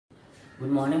Good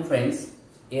morning friends.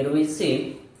 Here we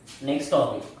see next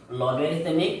topic,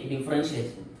 logarithmic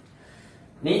differentiation.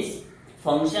 Means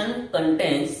function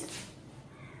contains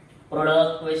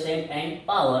product, quotient and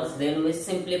powers. Then we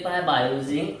simplify by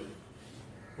using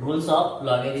rules of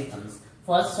logarithms.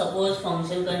 First, suppose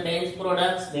function contains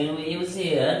products, then we use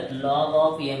here log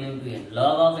of m into n.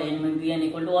 Log of m into n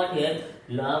equal to what here?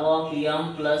 Log of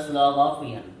m plus log of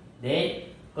n. Then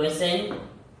quotient,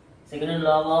 second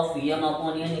log of m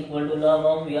upon n equal to log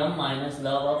of m minus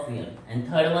log of n. And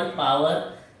third one,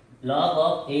 power, log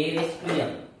of a raised to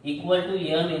m equal to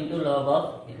m into log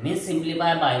of n. Means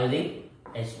simplify by using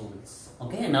test rules.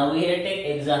 Okay, now we here take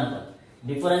example.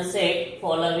 Differentiate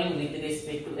following with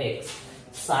respect to x.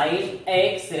 Sin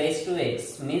x raised to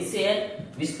x means here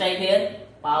which type here?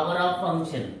 Power of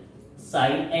function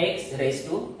sin x raised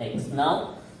to x.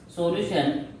 Now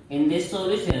solution. In this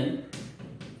solution,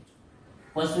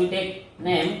 first we take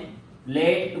name,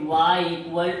 let y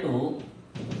equal to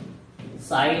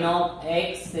sin of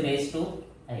x raised to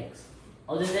x.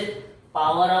 How is it?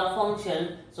 Power of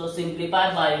function. So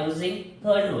simplify by using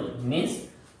third rule. Means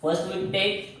first we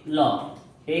take log,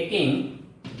 taking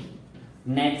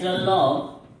natural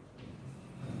log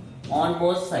on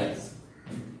both sides.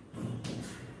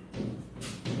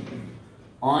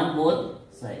 On both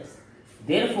sides.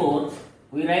 Therefore,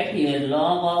 we write here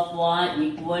log of y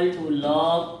equal to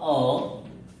log of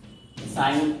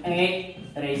sin x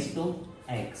raised to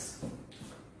x.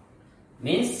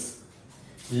 Means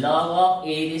log of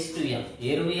a raised to m.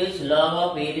 Here we use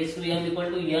log of a raised to m equal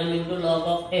to m into log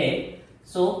of a.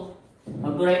 So,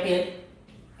 how to write here?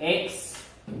 X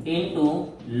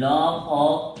into log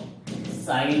of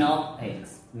sin of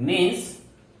x. Means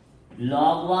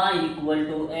log y equal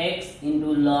to x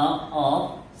into log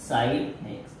of sin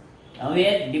x. Now we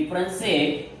have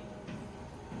differentiate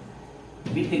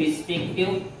with respect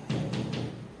to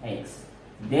x.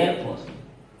 Therefore,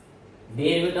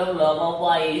 derivative of log of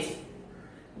y is,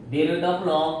 derivative of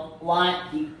log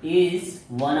y is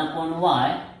 1 upon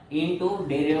y into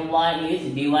derivative of y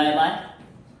is dy by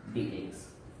dx.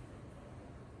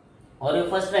 Or you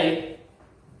first write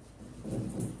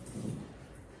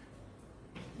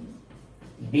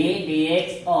d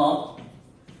dx of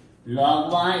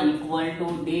log y equal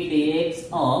to d dx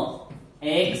of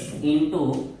x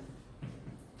into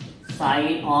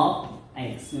sin of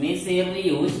x. Means here we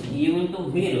use u into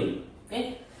v rule.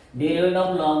 Okay. Derivative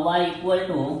of log y equal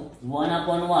to 1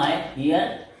 upon y,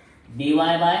 here dy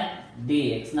by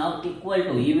dx. Now equal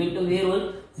to u into v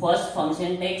rule. First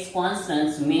function takes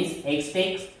constants, means x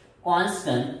takes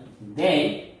constant.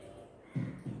 Then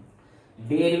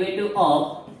derivative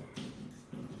of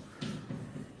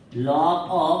log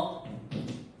of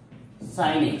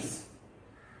sin x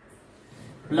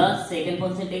plus second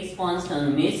function takes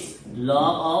constant, means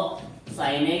log of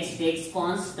sin x takes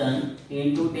constant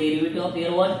into derivative of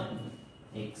here what?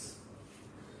 X.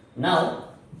 Now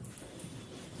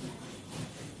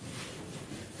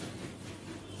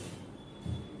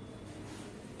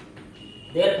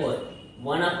therefore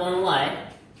 1 upon y,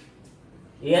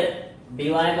 here dy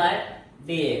by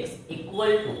dx equal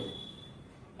to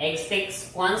x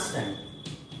takes constant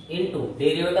into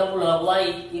derivative of log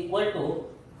y equal to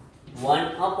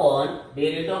 1 upon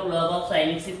derivative of log of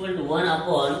sin x equal to 1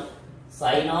 upon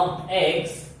sin of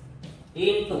x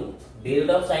into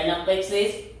derivative of sin of x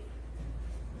is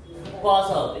cos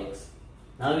of x.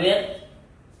 Now here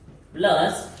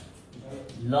plus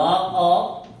log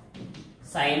of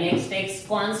sin x takes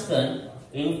constant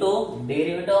into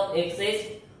derivative of x is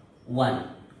 1.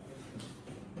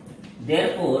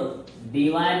 Therefore, dy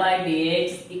by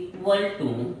dx equal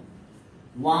to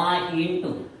y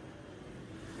into,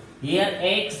 here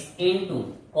x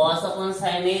into cos upon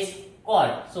sin is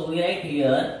cot. So we write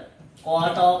here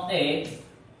cot of x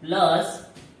plus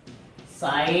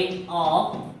sin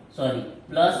of,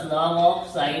 plus log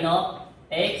of sin of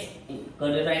x,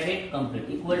 curly bracket complete,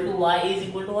 equal to y is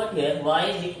equal to what here? Y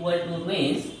is equal to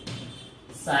means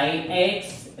sin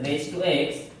x raised to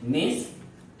x, means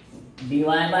dy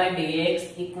by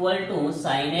dx equal to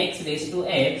sin x raised to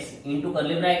x into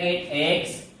curly bracket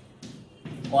x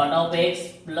cot of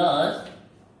x plus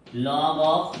log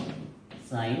of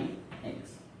sin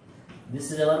x.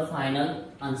 This is our final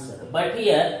answer. But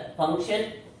here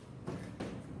function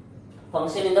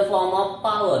in the form of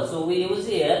power. So we use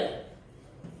here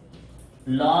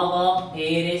log of a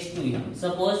raised to m.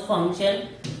 Suppose function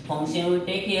we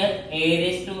take here a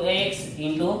raised to x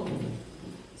into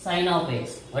sin of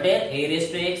x. What here? A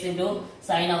raised to x into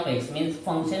sin of x means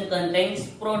function contains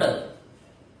product.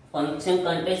 Function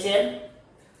contains here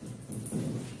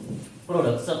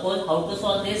product. Suppose how to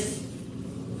solve this?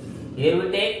 Here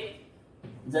we take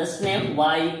just name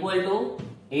y equal to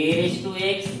a raised to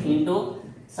x into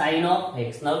sin of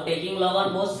x. Now taking log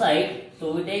on both sides,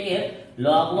 so we take here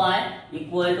log y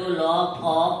equal to log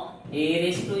of a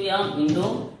raised to m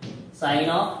into sin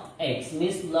of x,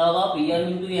 means log of m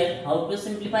into l. How to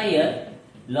simplify here?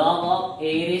 Log of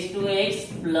a raised to x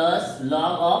plus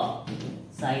log of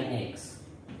sin x,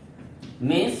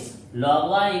 means log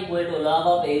y equal to log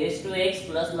of a raised to x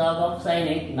plus log of sin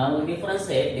x. Now we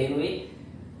differentiate, then we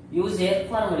use a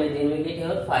formula, then we get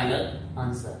your final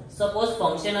answer. Suppose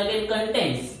function again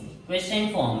contains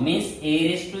question form, means a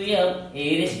raised to m,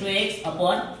 a raised to x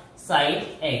upon sin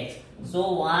x.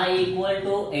 So y equal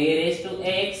to a raised to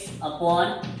x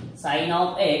upon sin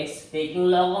of x, taking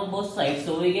log on both sides,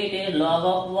 so we get a log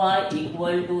of y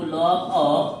equal to log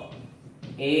of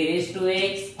a raised to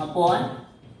x upon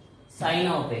sin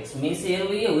of x, means here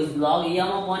we use log m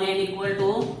upon n equal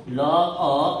to log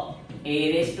of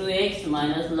a raised to x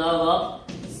minus log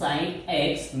of sin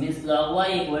x, means log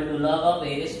y equal to log of a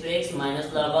raised to x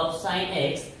minus log of sin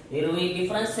x. Here we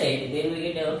differentiate, then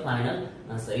we get our final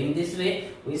answer. In this way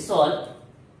we solve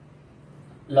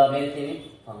logarithmic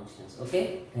functions.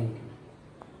 Okay, thank you.